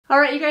All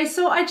right, you guys,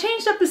 so I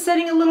changed up the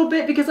setting a little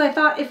bit because I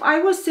thought if I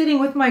was sitting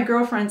with my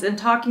girlfriends and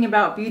talking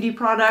about beauty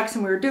products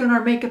and we were doing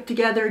our makeup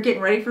together,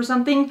 getting ready for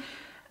something,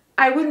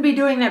 I wouldn't be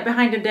doing that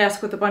behind a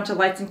desk with a bunch of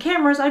lights and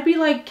cameras. I'd be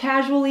like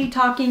casually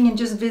talking and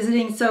just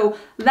visiting. So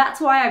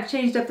that's why I've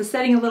changed up the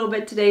setting a little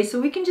bit today,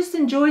 so we can just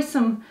enjoy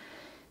some,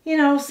 you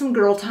know, some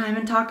girl time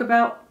and talk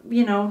about,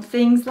 you know,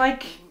 things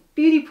like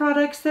beauty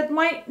products that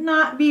might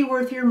not be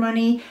worth your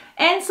money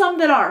and some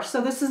that are. So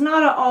this is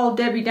not an all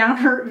Debbie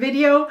Downer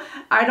video.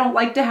 I don't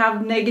like to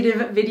have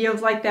negative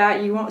videos like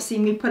that. You won't see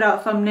me put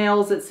out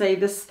thumbnails that say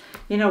this,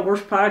 you know,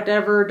 worst product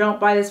ever,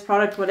 don't buy this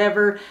product,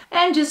 whatever.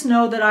 And just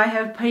know that I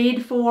have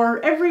paid for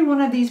every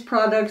one of these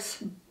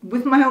products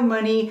with my own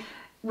money,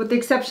 with the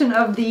exception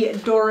of the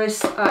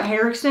Doris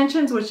hair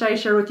extensions, which I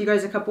shared with you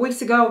guys a couple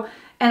weeks ago.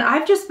 And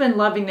I've just been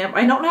loving them.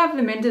 I don't have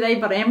them in today,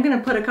 but I am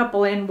gonna put a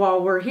couple in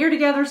while we're here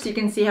together so you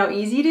can see how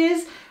easy it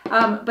is.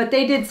 But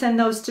they did send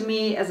those to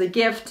me as a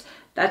gift.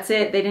 That's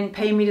it. They didn't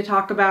pay me to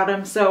talk about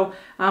them. So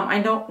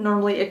I don't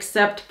normally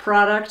accept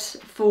product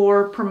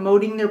for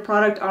promoting their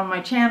product on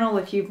my channel.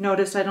 If you've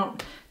noticed, I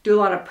don't do a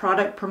lot of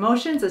product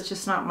promotions. It's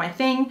just not my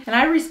thing. And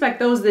I respect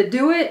those that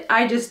do it.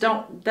 I just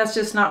don't, that's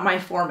just not my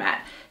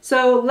format.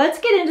 So let's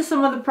get into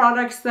some of the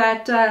products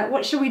that,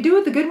 what should we do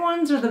with the good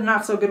ones or the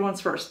not so good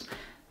ones first?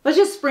 Let's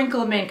just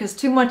sprinkle them in because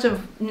too much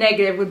of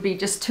negative would be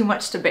just too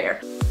much to bear.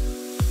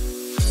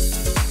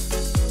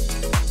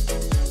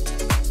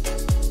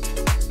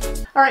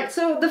 All right,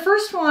 so the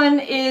first one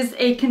is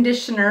a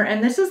conditioner,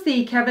 and this is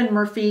the Kevin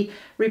Murphy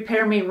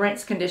Repair Me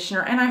Rinse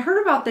Conditioner. And I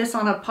heard about this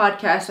on a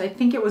podcast. I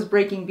think it was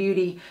Breaking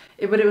Beauty,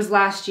 but it was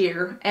last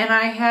year. And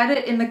I had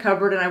it in the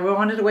cupboard, and I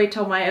wanted to wait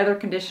till my other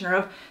conditioner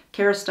of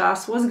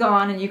Kerastase was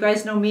gone. And you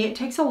guys know me, it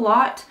takes a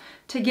lot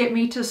to get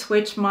me to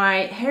switch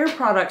my hair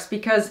products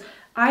because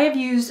I have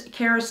used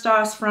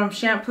Kerastase from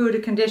shampoo to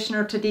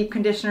conditioner to deep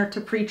conditioner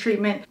to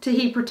pre-treatment to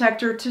heat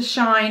protector to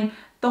shine.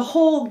 The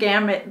whole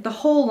gamut, the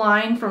whole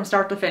line from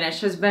start to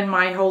finish has been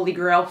my holy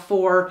grail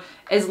for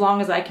as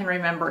long as I can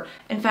remember.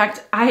 In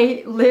fact,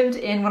 I lived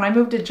in, when I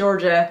moved to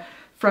Georgia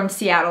from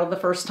Seattle the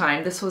first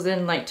time, this was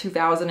in like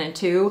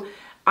 2002,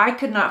 I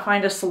could not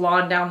find a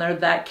salon down there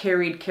that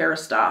carried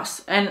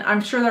Kerastase. And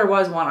I'm sure there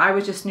was one. I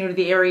was just new to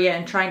the area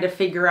and trying to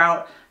figure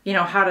out, you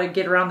know, how to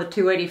get around the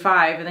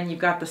 285, and then you've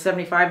got the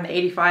 75 and the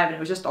 85, and it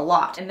was just a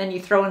lot. And then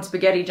you throw in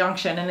Spaghetti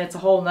Junction and it's a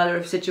whole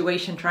nother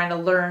situation trying to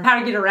learn how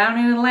to get around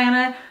in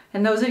Atlanta.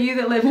 And those of you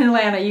that live in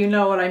Atlanta, you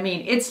know what I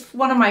mean. It's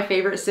one of my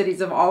favorite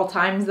cities of all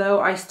times though.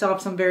 I still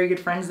have some very good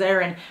friends there,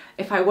 and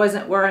if I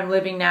wasn't where I'm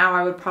living now,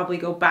 I would probably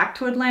go back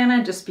to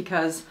Atlanta just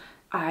because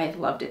I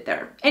loved it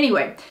there.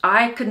 Anyway,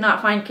 I could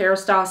not find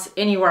Kerastase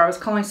anywhere. I was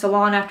calling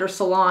salon after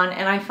salon,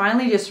 and I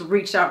finally just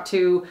reached out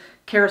to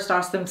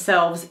Kerastase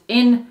themselves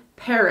in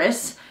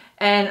Paris,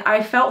 and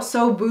I felt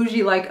so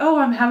bougie, like, oh,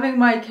 I'm having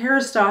my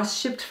Kerastase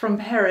shipped from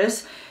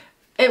Paris.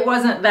 It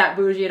wasn't that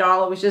bougie at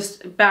all. It was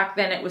just, back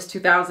then it was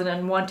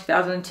 2001,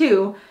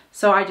 2002.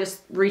 So I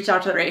just reached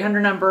out to their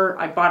 800 number.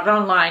 I bought it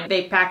online.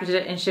 They packaged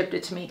it and shipped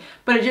it to me.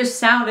 But it just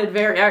sounded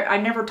very, I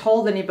never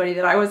told anybody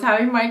that I was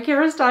having my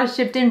Kerastase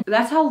shipped in.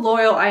 That's how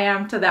loyal I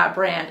am to that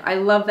brand. I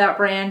love that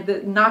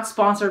brand, not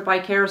sponsored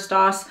by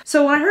Kerastase.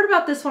 So when I heard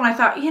about this one, I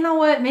thought, you know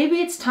what, maybe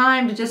it's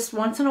time to just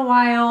once in a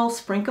while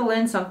sprinkle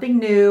in something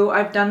new.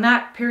 I've done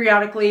that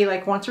periodically,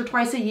 like once or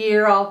twice a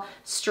year. I'll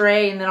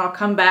stray and then I'll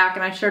come back.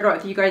 And I shared it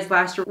with you guys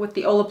last year with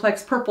the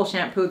Olaplex purple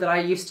shampoo that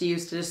I used to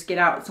use to just get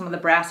out some of the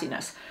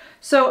brassiness.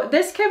 So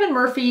this Kevin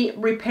Murphy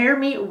Repair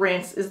Me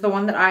Rinse is the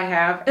one that I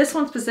have. This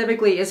one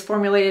specifically is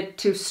formulated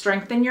to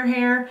strengthen your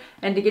hair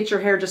and to get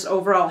your hair just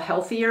overall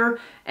healthier.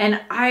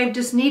 And I've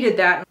just needed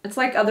that. It's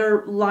like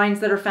other lines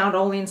that are found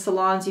only in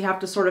salons. You have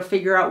to sort of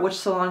figure out which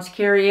salons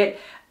carry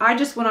it. I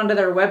just went onto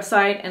their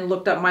website and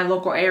looked up my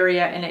local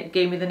area, and it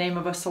gave me the name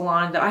of a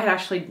salon that I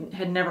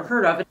had never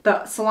heard of.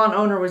 The salon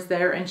owner was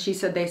there, and she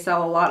said they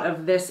sell a lot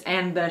of this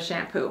and the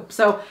shampoo.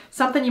 So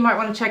something you might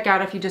want to check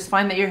out if you just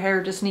find that your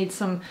hair just needs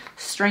some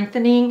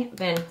strengthening,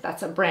 then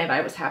that's a brand I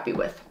was happy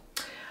with.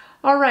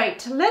 All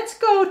right, let's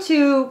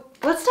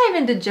dive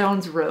into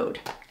Jones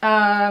Road.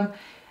 I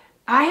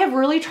have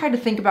really tried to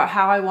think about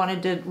how I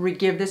wanted to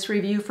give this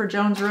review for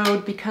Jones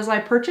Road because I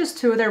purchased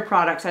two of their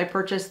products. I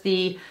purchased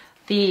the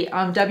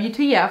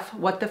WTF,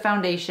 What the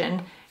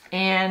Foundation,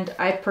 and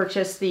I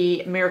purchased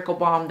the Miracle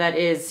Balm. That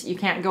is, you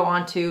can't go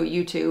onto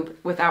YouTube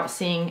without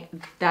seeing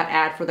that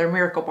ad for their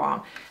Miracle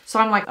Balm. So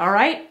I'm like, all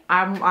right,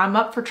 I'm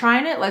up for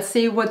trying it. Let's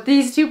see what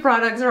these two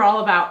products are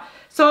all about.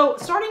 So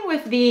starting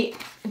with the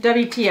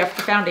WTF,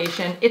 the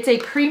foundation, it's a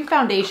cream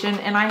foundation,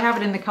 and I have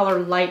it in the color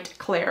Light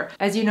Clair.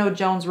 As you know,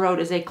 Jones Road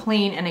is a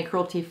clean and a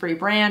cruelty-free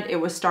brand. It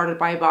was started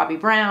by Bobbi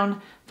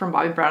Brown from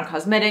Bobbi Brown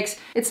Cosmetics.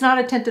 It's not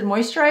a tinted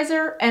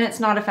moisturizer, and it's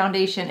not a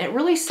foundation. It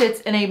really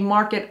sits in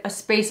a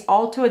space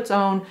all to its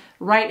own,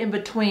 right in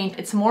between.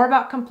 It's more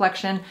about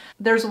complexion.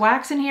 There's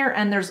wax in here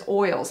and there's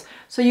oils.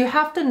 So you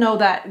have to know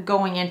that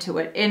going into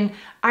it. And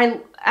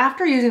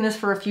after using this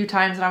for a few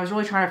times, and I was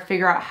really trying to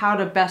figure out how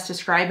to best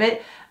describe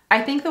it,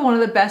 I think that one of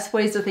the best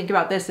ways to think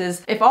about this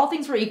is if all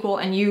things were equal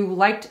and you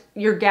liked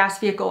your gas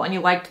vehicle and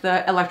you liked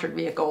the electric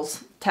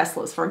vehicles,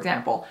 Teslas, for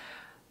example.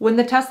 When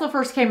the Tesla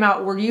first came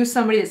out, were you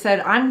somebody that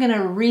said, I'm gonna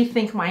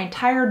rethink my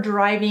entire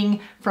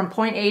driving from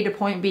point A to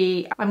point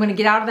B. I'm gonna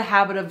get out of the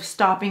habit of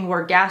stopping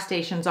where gas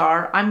stations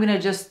are. I'm gonna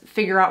just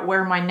figure out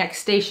where my next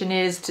station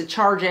is to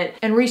charge it,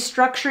 and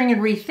restructuring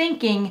and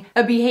rethinking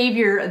a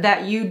behavior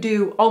that you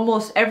do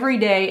almost every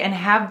day and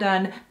have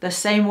done the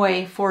same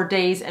way for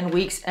days and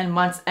weeks and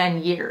months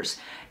and years.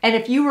 And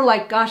if you were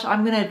like, gosh,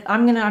 I'm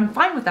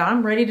fine with that.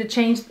 I'm ready to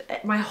change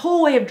my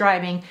whole way of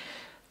driving.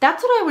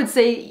 That's what I would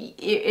say.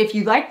 If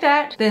you like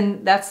that,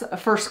 then that's a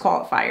first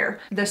qualifier.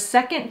 The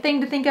second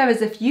thing to think of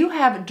is if you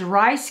have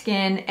dry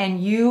skin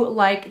and you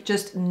like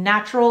just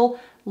natural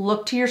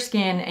look to your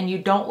skin and you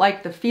don't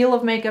like the feel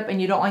of makeup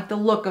and you don't like the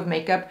look of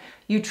makeup,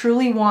 you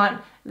truly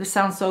want, this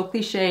sounds so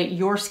cliche,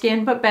 your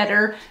skin but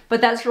better,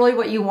 but that's really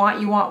what you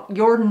want. You want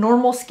your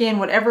normal skin,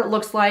 whatever it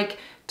looks like,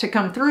 to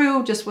come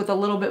through just with a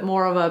little bit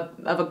more of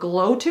a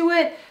glow to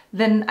it,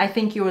 then I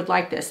think you would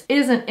like this. It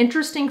is an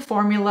interesting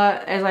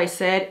formula. As I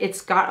said, it's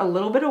got a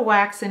little bit of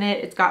wax in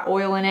it. It's got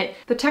oil in it.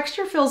 The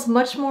texture feels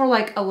much more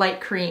like a light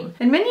cream.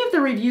 And many of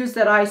the reviews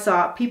that I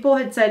saw, people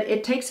had said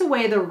it takes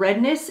away the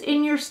redness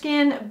in your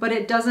skin, but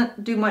it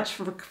doesn't do much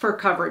for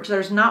coverage.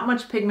 There's not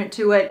much pigment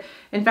to it.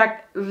 In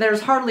fact,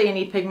 there's hardly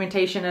any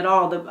pigmentation at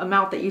all. The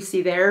amount that you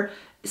see there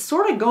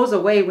sort of goes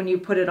away when you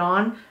put it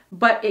on,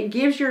 but it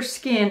gives your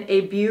skin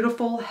a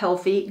beautiful,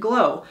 healthy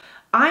glow.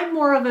 I'm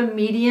more of a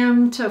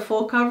medium to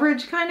full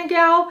coverage kind of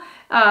gal.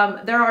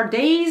 There are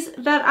days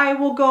that I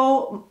will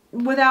go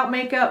without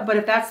makeup, but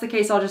if that's the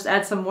case, I'll just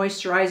add some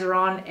moisturizer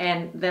on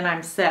and then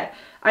I'm set.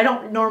 I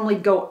don't normally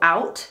go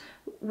out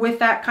with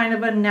that kind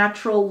of a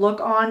natural look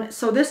on,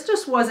 so this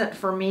just wasn't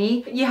for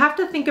me. You have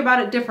to think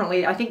about it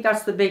differently. I think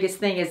that's the biggest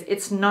thing, is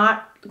it's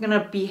not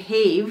gonna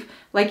behave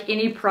like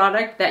any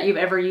product that you've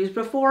ever used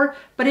before.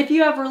 But if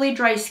you have really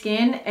dry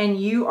skin and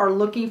you are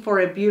looking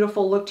for a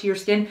beautiful look to your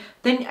skin,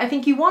 then I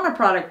think you want a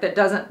product that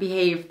doesn't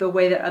behave the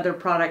way that other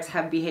products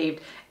have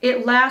behaved.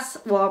 It lasts,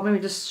 well, let me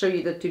just show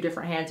you the two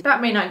different hands.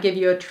 That may not give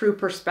you a true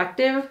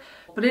perspective,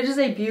 but it is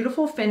a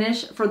beautiful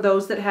finish for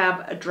those that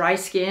have a dry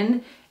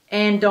skin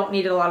and don't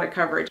need a lot of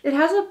coverage. It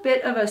has a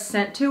bit of a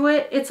scent to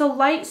it. It's a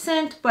light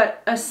scent,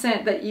 but a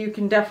scent that you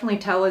can definitely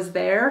tell is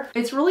there.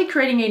 It's really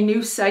creating a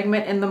new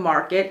segment in the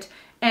market,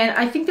 and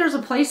I think there's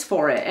a place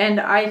for it. And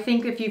I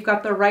think if you've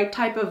got the right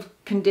type of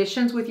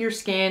conditions with your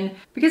skin,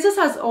 because this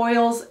has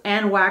oils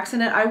and wax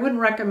in it, I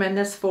wouldn't recommend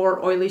this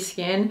for oily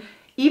skin.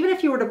 Even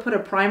if you were to put a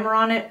primer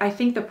on it, I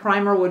think the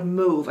primer would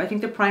move. I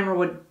think the primer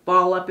would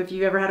ball up if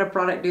you ever had a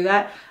product do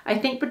that. I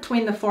think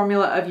between the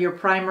formula of your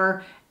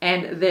primer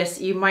and this,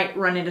 you might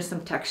run into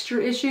some texture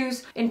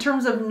issues. In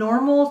terms of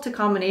normal to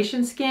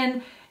combination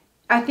skin,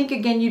 I think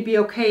again, you'd be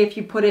okay if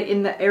you put it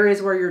in the areas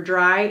where you're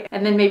dry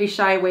and then maybe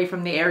shy away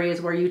from the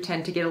areas where you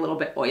tend to get a little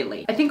bit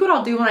oily. I think what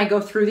I'll do when I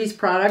go through these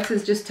products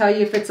is just tell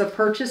you if it's a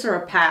purchase or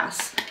a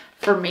pass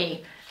for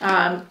me.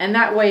 And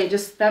that way,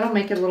 that'll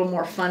make it a little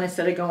more fun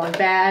instead of going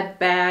bad,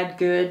 bad,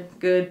 good,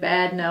 good,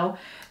 bad, no.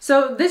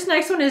 So this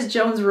next one is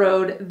Jones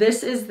Road.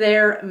 This is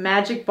their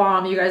Magic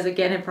Balm. You guys,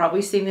 again, have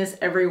probably seen this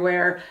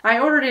everywhere. I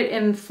ordered it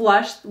in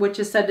Flush, which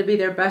is said to be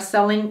their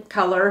best-selling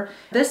color.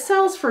 This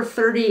sells for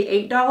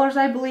 $38,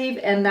 I believe,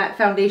 and that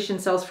foundation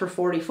sells for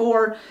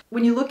 $44.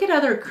 When you look at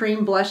other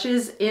cream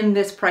blushes in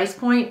this price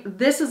point,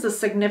 this is a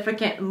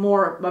significant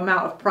more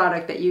amount of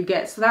product that you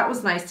get. So that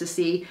was nice to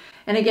see.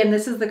 And again,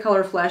 this is the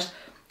color Flush.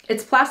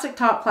 It's plastic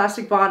top,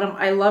 plastic bottom.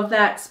 I love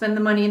that. Spend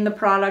the money in the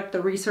product,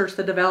 the research,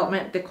 the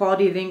development, the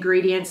quality of the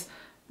ingredients,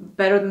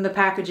 better than the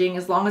packaging.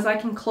 As long as I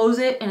can close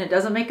it and it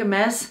doesn't make a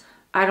mess,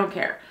 I don't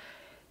care.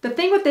 The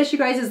thing with this, you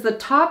guys, is the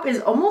top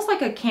is almost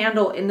like a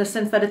candle in the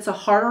sense that it's a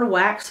harder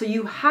wax, so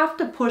you have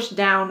to push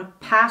down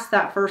past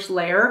that first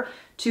layer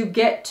to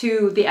get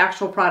to the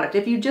actual product.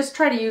 If you just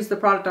try to use the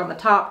product on the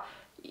top,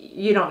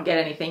 you don't get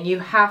anything. You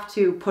have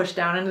to push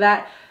down into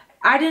that.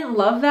 I didn't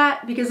love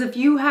that because if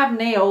you have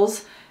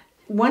nails,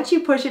 once you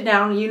push it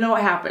down, you know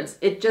what happens.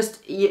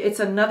 It's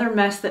another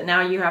mess that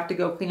now you have to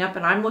go clean up,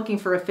 and I'm looking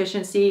for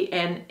efficiency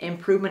and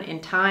improvement in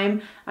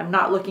time. I'm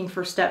not looking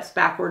for steps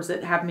backwards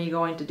that have me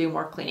going to do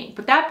more cleaning.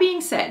 But that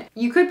being said,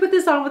 you could put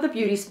this on with a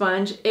beauty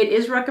sponge. It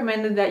is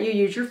recommended that you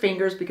use your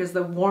fingers because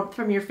the warmth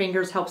from your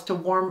fingers helps to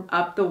warm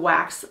up the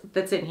wax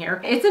that's in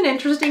here. It's an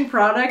interesting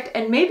product,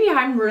 and maybe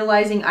I'm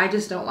realizing I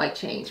just don't like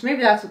change.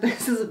 Maybe that's what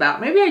this is about.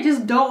 Maybe I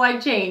just don't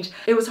like change.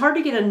 It was hard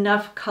to get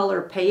enough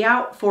color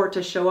payout for it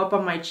to show up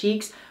on my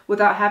cheeks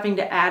without having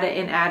to add it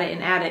and add it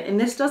and add it. And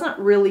this doesn't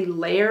really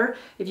layer.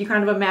 If you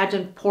kind of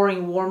imagine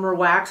pouring warmer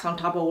wax on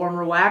top of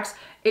warmer wax,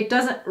 it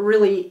doesn't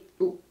really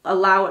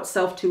allow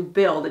itself to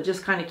build. It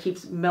just kind of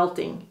keeps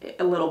melting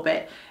a little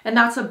bit. And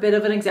that's a bit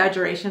of an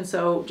exaggeration.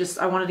 So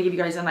I wanted to give you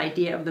guys an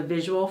idea of the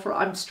visual for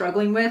I'm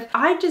struggling with.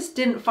 I just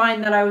didn't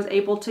find that I was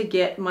able to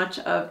get much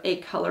of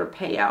a color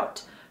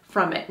payout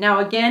from it. Now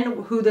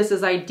again, who this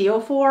is ideal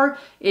for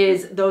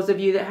is those of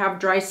you that have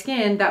dry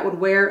skin that would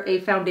wear a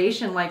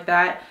foundation like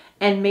that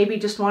and maybe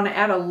just want to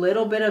add a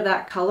little bit of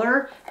that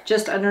color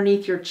just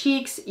underneath your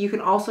cheeks. You can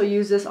also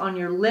use this on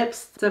your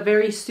lips. It's a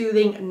very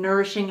soothing,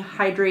 nourishing,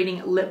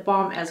 hydrating lip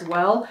balm as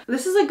well.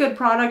 This is a good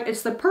product.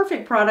 It's the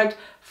perfect product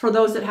for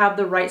those that have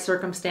the right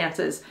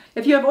circumstances.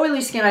 If you have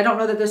oily skin, I don't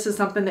know that this is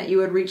something that you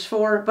would reach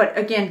for, but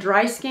again,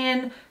 dry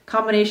skin,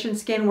 combination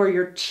skin where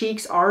your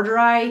cheeks are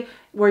dry,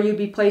 where you'd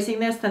be placing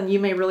this, then you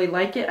may really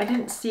like it. I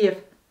didn't see if,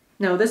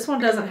 no, this one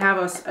doesn't have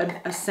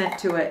a scent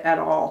to it at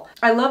all.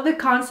 I love the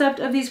concept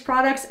of these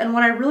products, and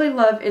what I really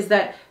love is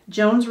that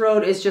Jones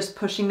Road is just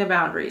pushing the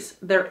boundaries.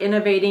 They're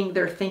innovating,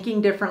 they're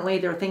thinking differently,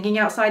 they're thinking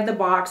outside the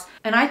box,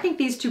 and I think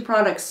these two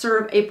products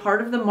serve a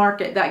part of the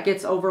market that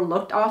gets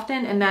overlooked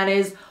often, and that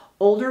is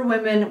older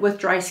women with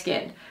dry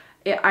skin.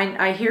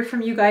 I hear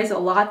from you guys a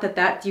lot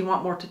that you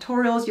want more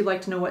tutorials, you'd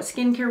like to know what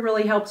skincare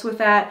really helps with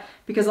that,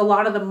 because a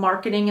lot of the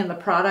marketing and the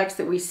products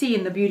that we see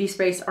in the beauty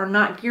space are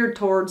not geared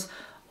towards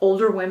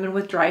older women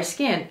with dry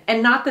skin.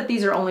 And not that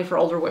these are only for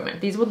older women.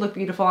 These would look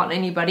beautiful on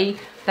anybody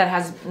that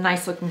has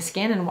nice looking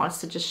skin and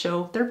wants to just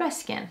show their best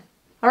skin.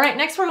 All right,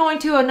 next we're going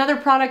to another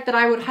product that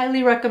I would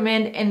highly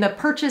recommend in the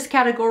purchase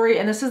category,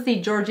 and this is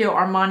the Giorgio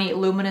Armani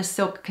Luminous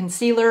Silk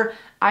Concealer.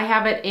 I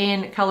have it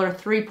in color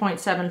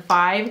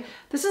 3.75.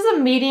 This is a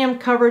medium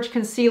coverage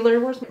concealer.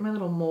 Where's my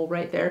little mole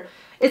right there?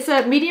 It's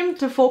a medium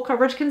to full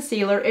coverage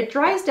concealer. It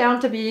dries down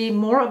to be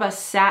more of a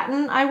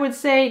satin, I would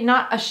say,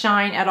 not a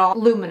shine at all.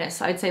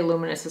 Luminous, I'd say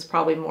luminous is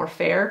probably more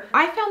fair.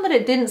 I found that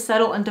it didn't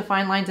settle into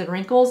fine lines and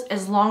wrinkles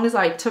as long as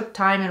I took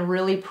time and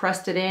really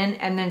pressed it in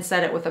and then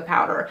set it with a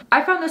powder.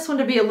 I found this one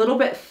to be a little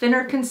bit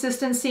thinner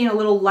consistency and a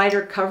little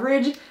lighter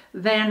coverage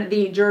than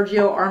the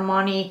Giorgio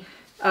Armani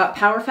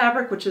Power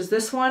Fabric, which is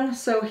this one.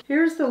 So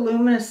here's the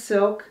Luminous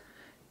Silk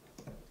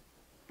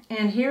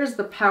and here's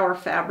the Power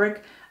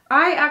Fabric.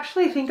 I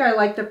actually think I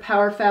like the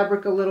Power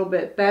Fabric a little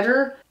bit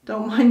better.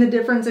 Don't mind the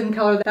difference in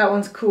color. That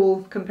one's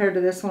cool compared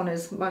to this one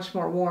is much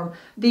more warm.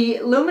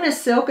 The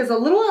Luminous Silk is a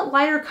little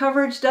lighter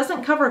coverage,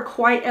 doesn't cover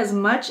quite as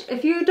much.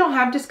 If you don't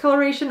have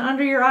discoloration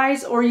under your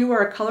eyes or you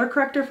are a color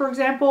corrector, for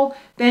example,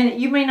 then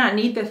you may not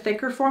need the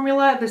thicker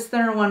formula. This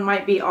thinner one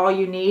might be all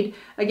you need.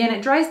 Again,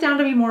 it dries down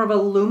to be more of a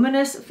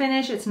luminous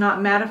finish. It's not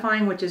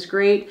mattifying, which is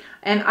great.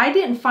 And I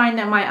didn't find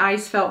that my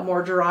eyes felt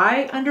more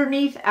dry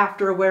underneath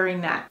after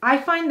wearing that. I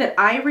find that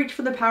I reach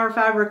for the Power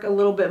Fabric a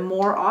little bit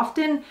more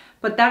often,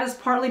 but that is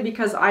partly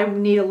because I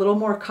need a little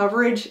more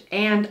coverage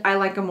and I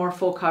like a more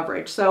full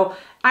coverage. So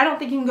I don't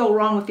think you can go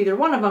wrong with either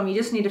one of them. You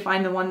just need to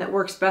find the one that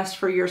works best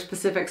for your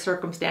specific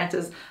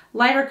circumstances.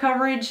 Lighter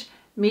coverage,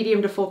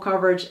 medium to full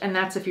coverage, and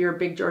that's if you're a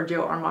big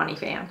Giorgio Armani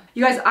fan.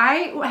 You guys,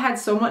 I had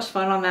so much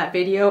fun on that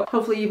video.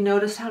 Hopefully you've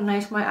noticed how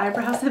nice my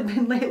eyebrows have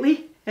been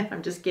lately.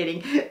 I'm just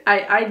kidding.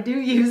 I do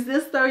use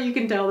this though. You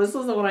can tell this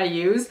is the one I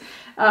use.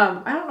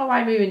 I don't know why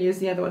I'm even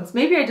using the other ones.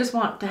 Maybe I just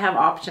want to have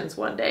options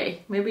one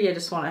day. Maybe I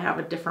just want to have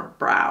a different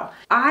brow.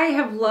 I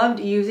have loved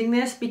using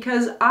this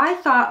because I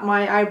thought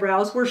my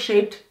eyebrows were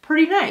shaped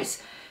pretty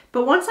nice.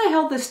 But once I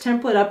held this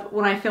template up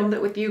when I filmed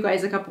it with you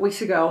guys a couple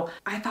weeks ago,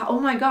 I thought, oh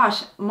my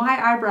gosh, my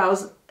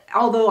eyebrows,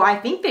 although I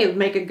think they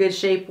make a good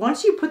shape,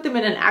 once you put them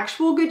in an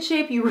actual good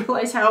shape, you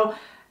realize how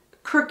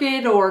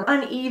crooked or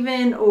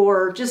uneven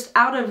or just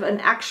out of an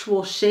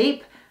actual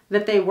shape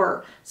that they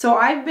were. So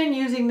I've been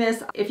using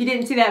this. If you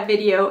didn't see that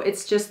video,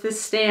 it's just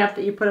this stamp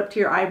that you put up to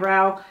your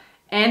eyebrow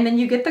and then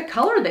you get the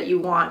color that you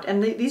want.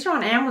 And these are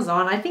on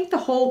Amazon. I think the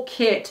whole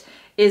kit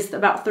is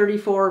about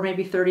 $34,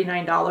 maybe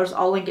 $39.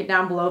 I'll link it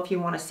down below if you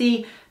want to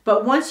see.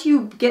 But once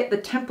you get the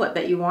template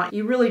that you want,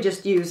 you really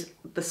just use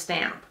the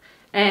stamp.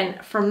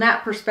 And from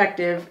that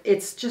perspective,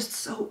 it's just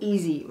so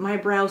easy. My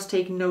brows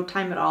take no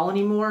time at all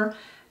anymore.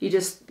 You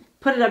just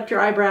put it up to your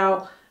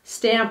eyebrow,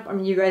 stamp. I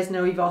mean, you guys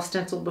know you've all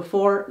stenciled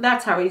before.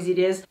 That's how easy it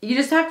is. You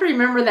just have to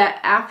remember that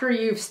after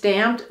you've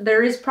stamped,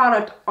 there is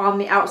product on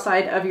the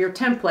outside of your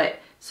template.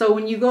 So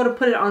when you go to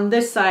put it on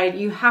this side,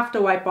 you have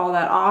to wipe all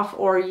that off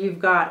or you've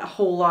got a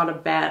whole lot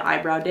of bad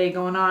eyebrow day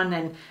going on,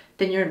 and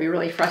then you're gonna be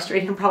really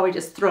frustrated and probably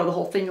just throw the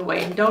whole thing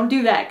away. And don't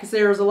do that because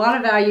there's a lot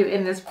of value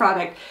in this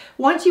product.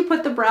 Once you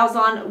put the brows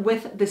on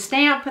with the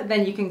stamp,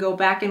 then you can go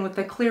back in with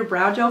the clear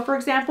brow gel, for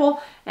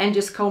example, and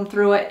just comb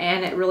through it,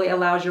 and it really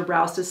allows your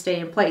brows to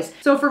stay in place.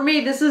 So for me,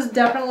 this is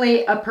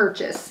definitely a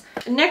purchase.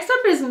 Next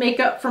up is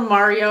Makeup from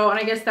Mario, and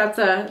I guess that's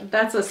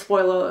a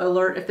spoiler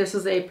alert if this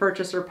is a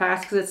purchase or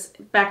pass because it's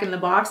back in the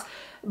box.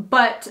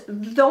 But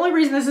the only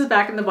reason this is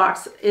back in the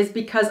box is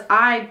because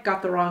I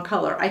got the wrong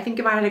color. I think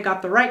if I had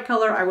got the right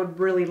color, I would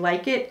really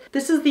like it.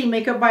 This is the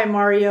Makeup by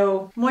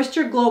Mario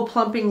Moistureglow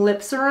Plumping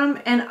Lip Serum,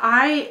 and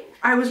I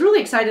was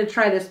really excited to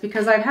try this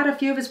because I've had a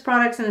few of his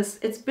products and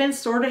it's been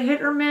sort of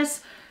hit or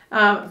miss.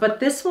 But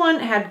this one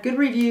had good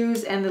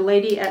reviews, and the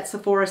lady at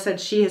Sephora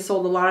said she has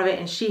sold a lot of it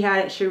and she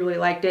had it, she really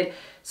liked it.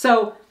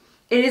 So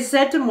it is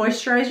said to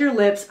moisturize your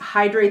lips,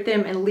 hydrate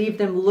them, and leave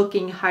them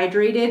looking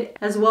hydrated,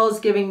 as well as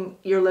giving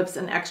your lips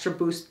an extra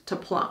boost to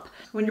plump.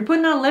 When you're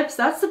putting on lips,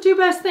 that's the two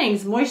best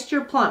things: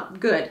 moisture, plump,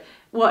 good.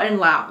 Well, and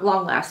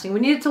long lasting. We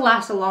need it to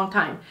last a long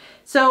time.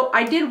 So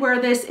I did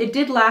wear this. It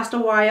did last a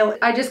while.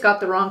 I just got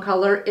the wrong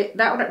color.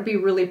 That would be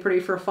really pretty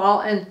for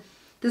fall. And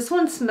This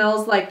one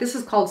smells like, this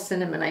is called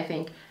cinnamon, I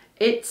think.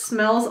 It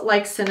smells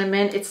like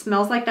cinnamon. It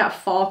smells like that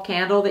fall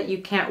candle that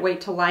you can't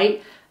wait to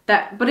light.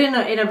 But in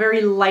a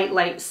very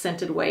light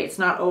scented way. It's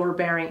not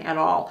overbearing at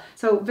all.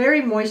 So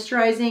very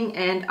moisturizing,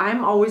 and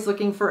I'm always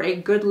looking for a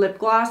good lip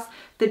gloss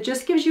that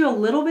just gives you a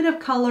little bit of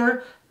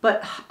color,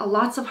 but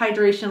lots of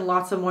hydration,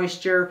 lots of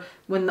moisture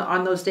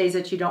on those days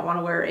that you don't want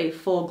to wear a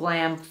full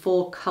glam,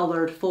 full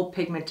colored, full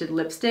pigmented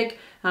lipstick.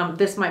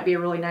 This might be a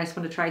really nice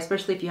one to try,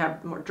 especially if you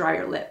have more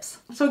drier lips.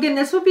 So again,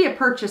 this would be a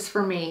purchase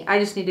for me. I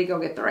just need to go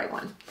get the right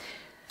one.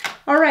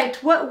 All right,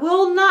 what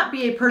will not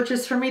be a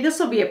purchase for me, this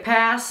will be a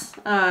pass,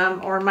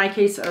 or in my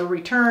case, a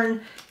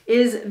return,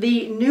 is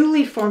the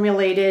newly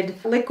formulated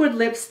liquid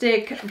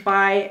lipstick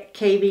by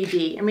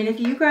KVD. I mean, if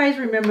you guys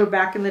remember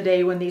back in the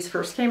day when these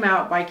first came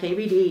out by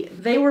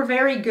KVD, they were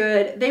very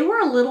good. They were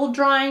a little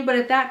drying, but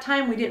at that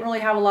time we didn't really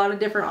have a lot of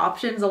different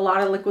options. A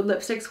lot of liquid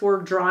lipsticks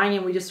were drying,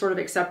 and we just sort of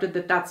accepted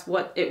that that's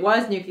what it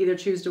was, and you could either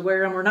choose to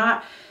wear them or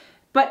not.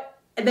 But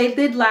they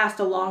did last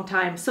a long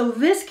time. So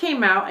this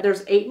came out,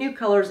 there's 8 new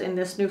colors in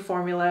this new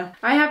formula.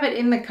 I have it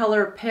in the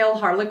color Pale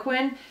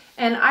Harlequin,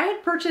 and I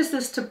had purchased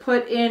this to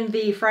put in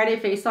the Friday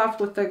Face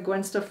Off with the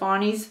Gwen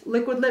Stefani's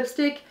liquid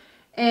lipstick.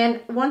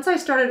 And once I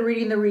started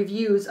reading the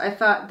reviews, I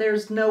thought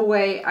there's no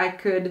way I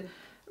could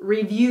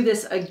review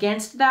this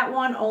against that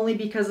one, only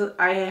because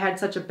I had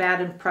such a bad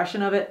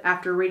impression of it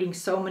after reading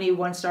so many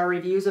 1-star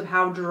reviews of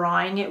how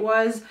drying it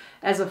was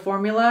as a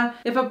formula.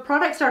 If a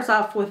product starts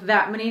off with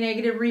that many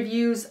negative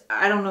reviews,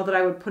 I don't know that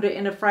I would put it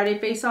in a Friday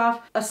Face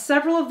Off.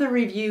 Several of the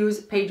reviews,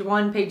 page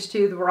 1, page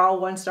 2, they were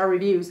all 1-star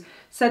reviews,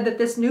 said that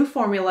this new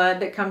formula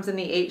that comes in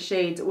the 8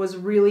 shades was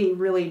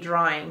really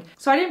drying.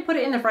 So I didn't put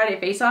it in the Friday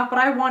Face Off, but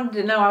I wanted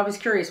to know, I was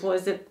curious, well,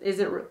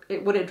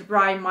 would it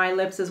dry my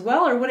lips as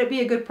well, or would it be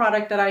a good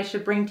product that I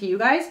should bring to you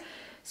guys?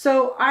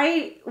 So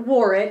I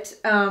wore it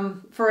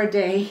for a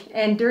day,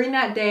 and during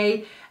that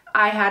day,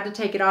 I had to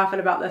take it off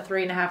at about the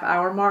 3.5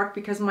 hour mark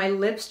because my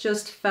lips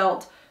just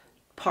felt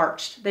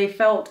parched. They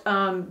felt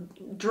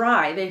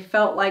dry. They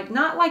felt like,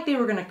 not like they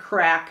were gonna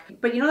crack,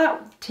 but you know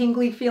that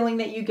tingly feeling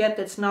that you get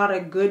that's not a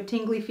good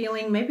tingly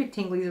feeling? Maybe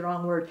tingly is the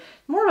wrong word.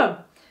 More of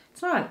a,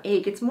 it's not an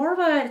ache, it's more of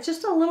a, it's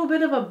just a little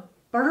bit of a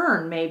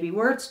burn maybe,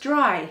 where it's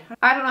dry.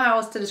 I don't know how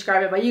else to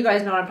describe it, but you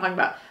guys know what I'm talking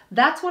about.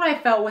 That's what I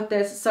felt with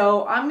this,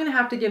 so I'm gonna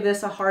have to give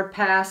this a hard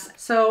pass.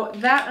 So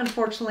that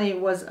unfortunately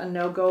was a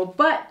no-go,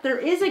 but there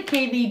is a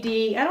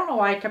KVD, I don't know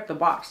why I kept the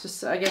box,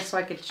 just I guess so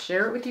I could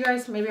share it with you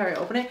guys. Maybe I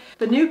open it.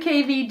 The new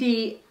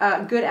KVD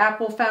Good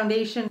Apple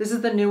Foundation. This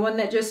is the new one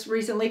that just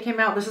recently came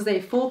out. This is a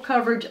full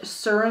coverage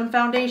serum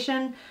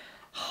foundation.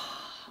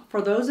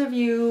 For those of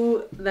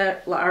you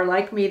that are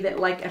like me that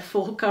like a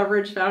full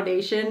coverage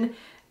foundation,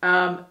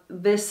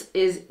 this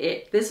is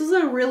it. This is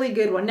a really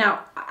good one.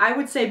 Now, I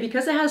would say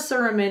because it has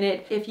serum in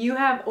it, if you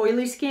have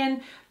oily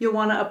skin, you'll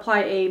want to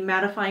apply a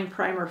mattifying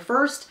primer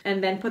first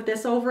and then put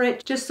this over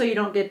it, just so you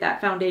don't get that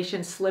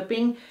foundation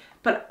slipping.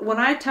 But when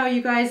I tell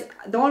you guys,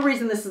 the only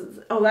reason this is,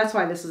 oh, that's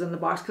why this is in the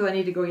box, because I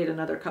need to go get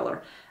another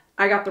color.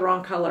 I got the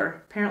wrong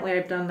color. Apparently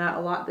I've done that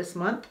a lot this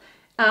month.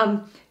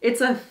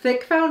 It's a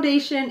thick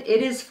foundation.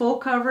 It is full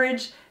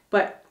coverage,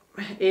 but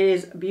it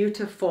is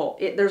beautiful.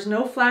 There's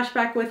no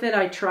flashback with it.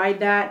 I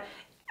tried that.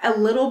 A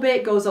little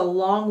bit goes a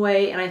long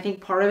way, and I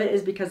think part of it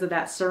is because of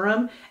that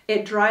serum.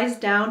 It dries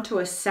down to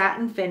a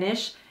satin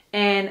finish,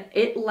 and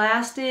it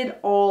lasted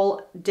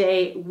all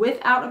day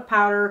without a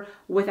powder,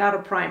 without a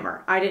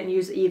primer. I didn't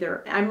use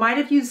either. I might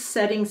have used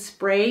setting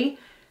spray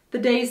the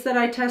days that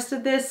I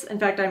tested this. In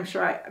fact, I'm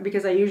sure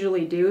because I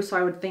usually do, so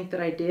I would think that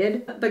I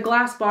did. The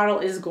glass bottle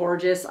is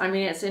gorgeous. I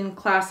mean, it's in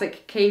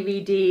classic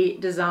KVD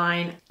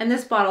design, and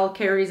this bottle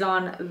carries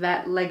on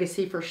that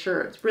legacy for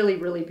sure. It's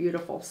really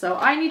beautiful. So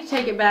I need to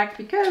take it back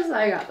because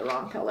I got the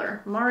wrong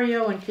color.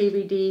 Mario and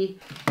KVD.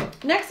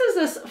 Next is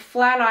this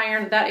flat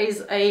iron that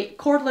is a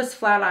cordless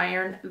flat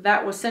iron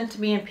that was sent to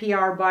me in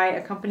PR by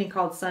a company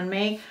called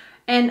Sunmay,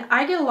 and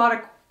I get a lot of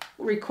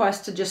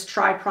request to just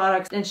try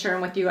products and share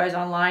them with you guys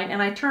online,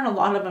 and I turn a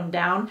lot of them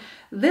down.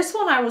 This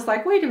one I was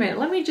like, wait a minute,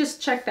 let me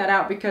just check that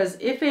out, because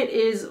if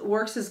it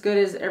works as good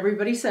as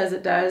everybody says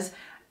it does,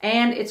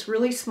 and it's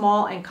really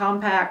small and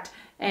compact,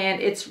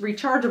 and it's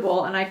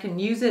rechargeable, and I can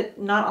use it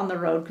not on the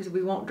road because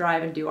we won't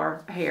drive and do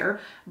our hair,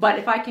 but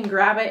if I can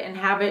grab it and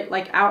have it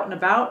like out and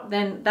about,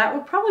 then that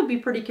would probably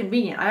be pretty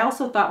convenient. I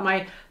also thought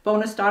my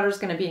bonus daughter's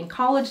going to be in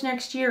college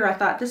next year. I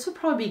thought this would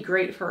probably be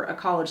great for a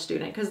college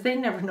student because they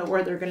never know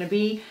where they're going to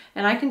be,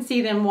 and I can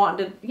see them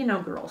wanting to, you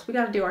know, girls, we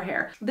got to do our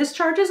hair. This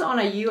charges on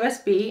a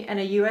USB and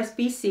a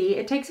USB-C.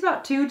 It takes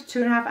about 2 to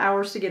 2.5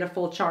 hours to get a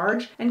full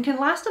charge and can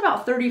last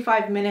about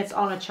 35 minutes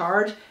on a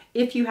charge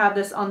if you have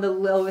this on the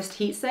lowest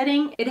heat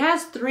setting. It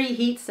has 3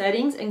 heat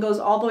settings and goes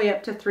all the way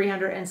up to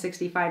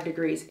 365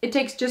 degrees. It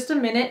takes just a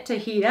minute to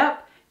heat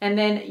up, and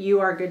then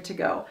you are good to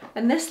go.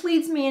 And this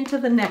leads me into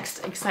the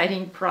next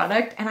exciting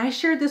product, and I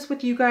shared this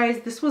with you guys.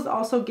 This was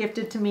also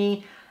gifted to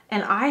me,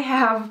 and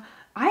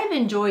I've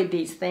enjoyed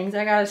these things,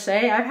 I gotta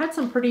say. I've had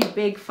some pretty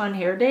big fun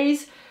hair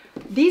days.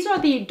 These are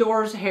the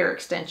Doors hair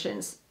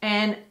extensions,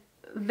 and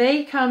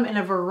they come in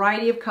a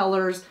variety of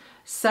colors.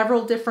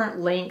 several different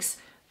lengths.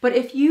 But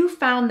if you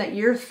found that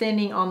you're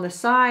thinning on the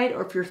side,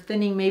 or if you're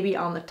thinning maybe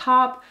on the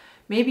top,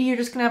 maybe you're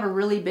just gonna have a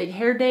really big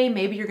hair day,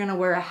 maybe you're gonna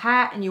wear a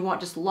hat and you want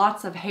just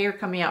lots of hair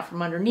coming out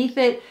from underneath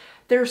it.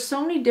 There are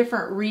so many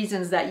different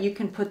reasons that you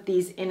can put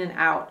these in and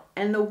out.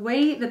 And the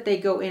way that they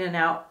go in and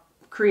out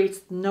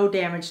creates no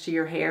damage to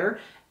your hair.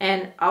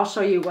 And I'll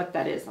show you what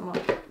that is. I'm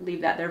gonna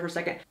leave that there for a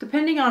second.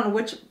 Depending on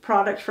which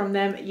product from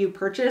them you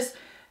purchase,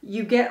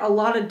 you get a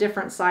lot of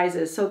different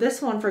sizes. So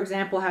this one, for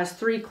example, has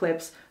 3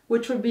 clips,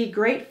 which would be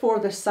great for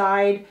the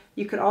side.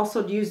 You could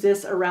also use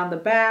this around the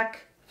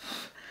back.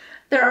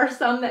 There are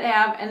some that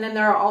have, and then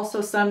there are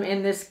also some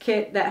in this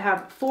kit that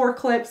have 4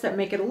 clips that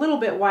make it a little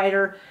bit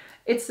wider.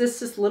 It's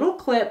this little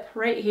clip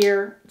right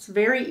here. It's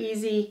very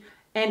easy,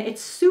 and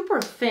it's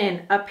super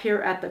thin up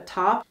here at the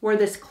top where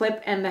this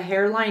clip and the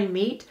hairline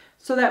meet,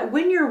 so that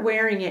when you're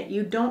wearing it,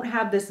 you don't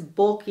have this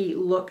bulky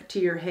look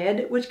to your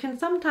head, which can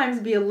sometimes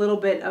be a little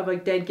bit of a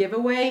dead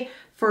giveaway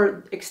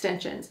for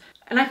extensions.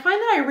 And I find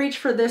that I reach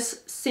for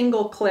this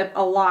single clip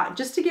a lot,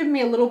 just to give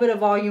me a little bit of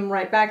volume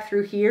right back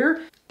through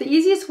here. The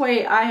easiest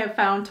way I have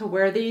found to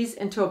wear these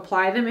and to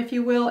apply them, if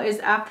you will, is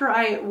after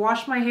I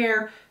wash my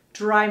hair,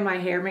 dry my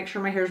hair, make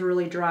sure my hair is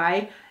really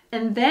dry,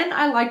 and then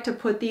I like to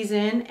put these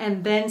in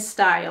and then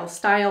style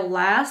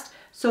last,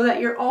 so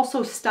that you're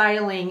also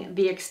styling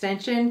the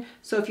extension.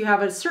 So if you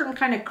have a certain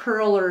kind of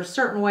curl or a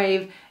certain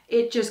wave,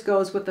 it just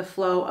goes with the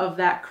flow of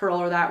that curl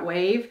or that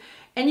wave.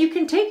 And you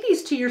can take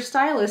these to your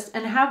stylist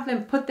and have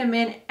them put them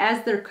in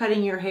as they're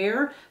cutting your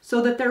hair,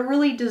 so that they're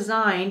really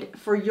designed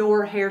for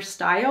your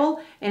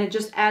hairstyle, and it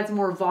just adds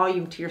more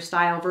volume to your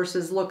style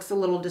versus looks a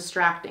little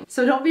distracting.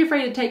 So don't be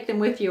afraid to take them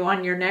with you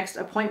on your next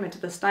appointment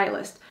to the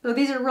stylist. So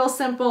these are real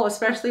simple,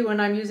 especially when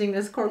I'm using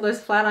this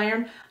cordless flat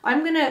iron.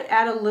 I'm gonna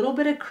add a little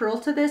bit of curl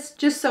to this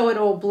just so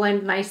it'll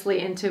blend nicely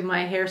into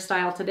my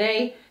hairstyle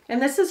today.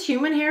 And this is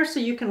human hair, so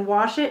you can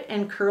wash it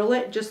and curl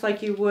it just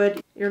like you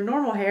would your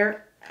normal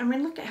hair. I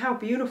mean, look at how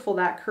beautiful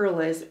that curl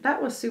is.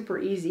 That was super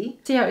easy.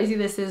 See how easy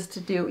this is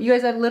to do. You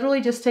guys, I literally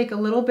just take a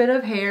little bit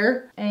of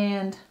hair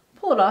and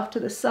pull it off to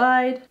the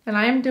side. And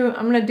I'm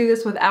gonna do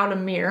this without a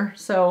mirror,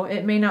 so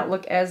it may not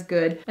look as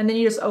good. And then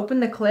you just open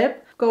the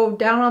clip, go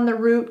down on the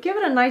root, give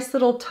it a nice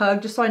little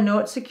tug just so I know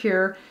it's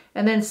secure,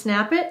 and then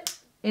snap it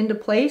into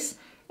place.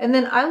 And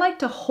then I like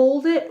to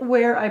hold it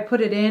where I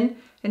put it in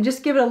and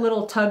just give it a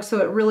little tug so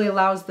it really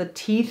allows the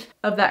teeth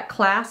of that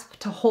clasp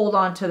to hold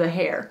onto the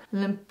hair.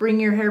 And then bring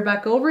your hair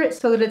back over it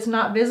so that it's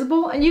not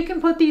visible. And you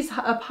can put these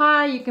up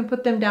high, you can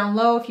put them down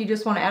low if you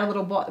just want to add a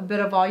little bit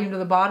of volume to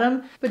the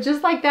bottom. But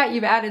just like that,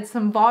 you've added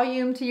some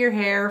volume to your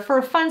hair for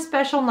a fun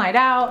special night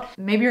out.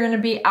 Maybe you're gonna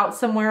be out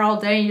somewhere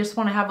all day and you just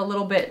wanna have a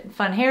little bit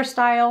fun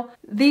hairstyle.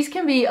 These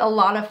can be a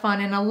lot of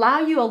fun and allow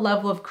you a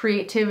level of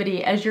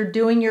creativity as you're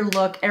doing your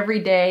look every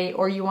day,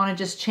 or you wanna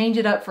just change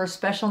it up for a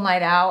special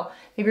night out.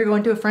 Maybe you're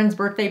going to a friend's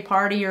birthday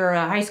party or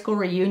a high school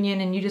reunion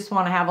and you just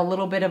want to have a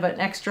little bit of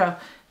an extra,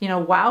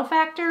 wow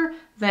factor,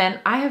 then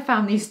I have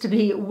found these to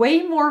be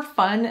way more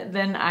fun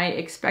than I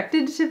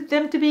expected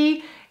them to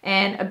be.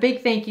 And a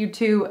big thank you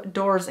to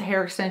Doors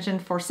Hair Extension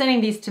for sending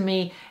these to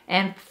me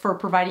and for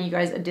providing you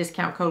guys a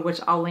discount code,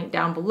 which I'll link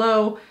down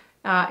below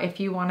if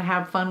you want to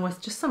have fun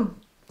with just some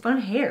fun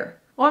hair.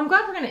 Well, I'm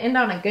glad we're going to end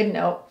on a good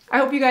note. I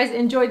hope you guys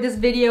enjoyed this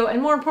video,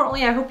 and more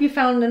importantly, I hope you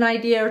found an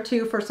idea or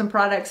two for some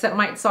products that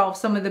might solve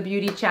some of the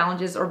beauty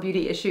challenges or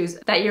beauty issues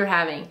that you're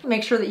having.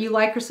 Make sure that you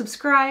like or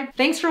subscribe.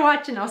 Thanks for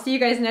watching. I'll see you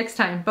guys next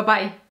time.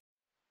 Bye-bye.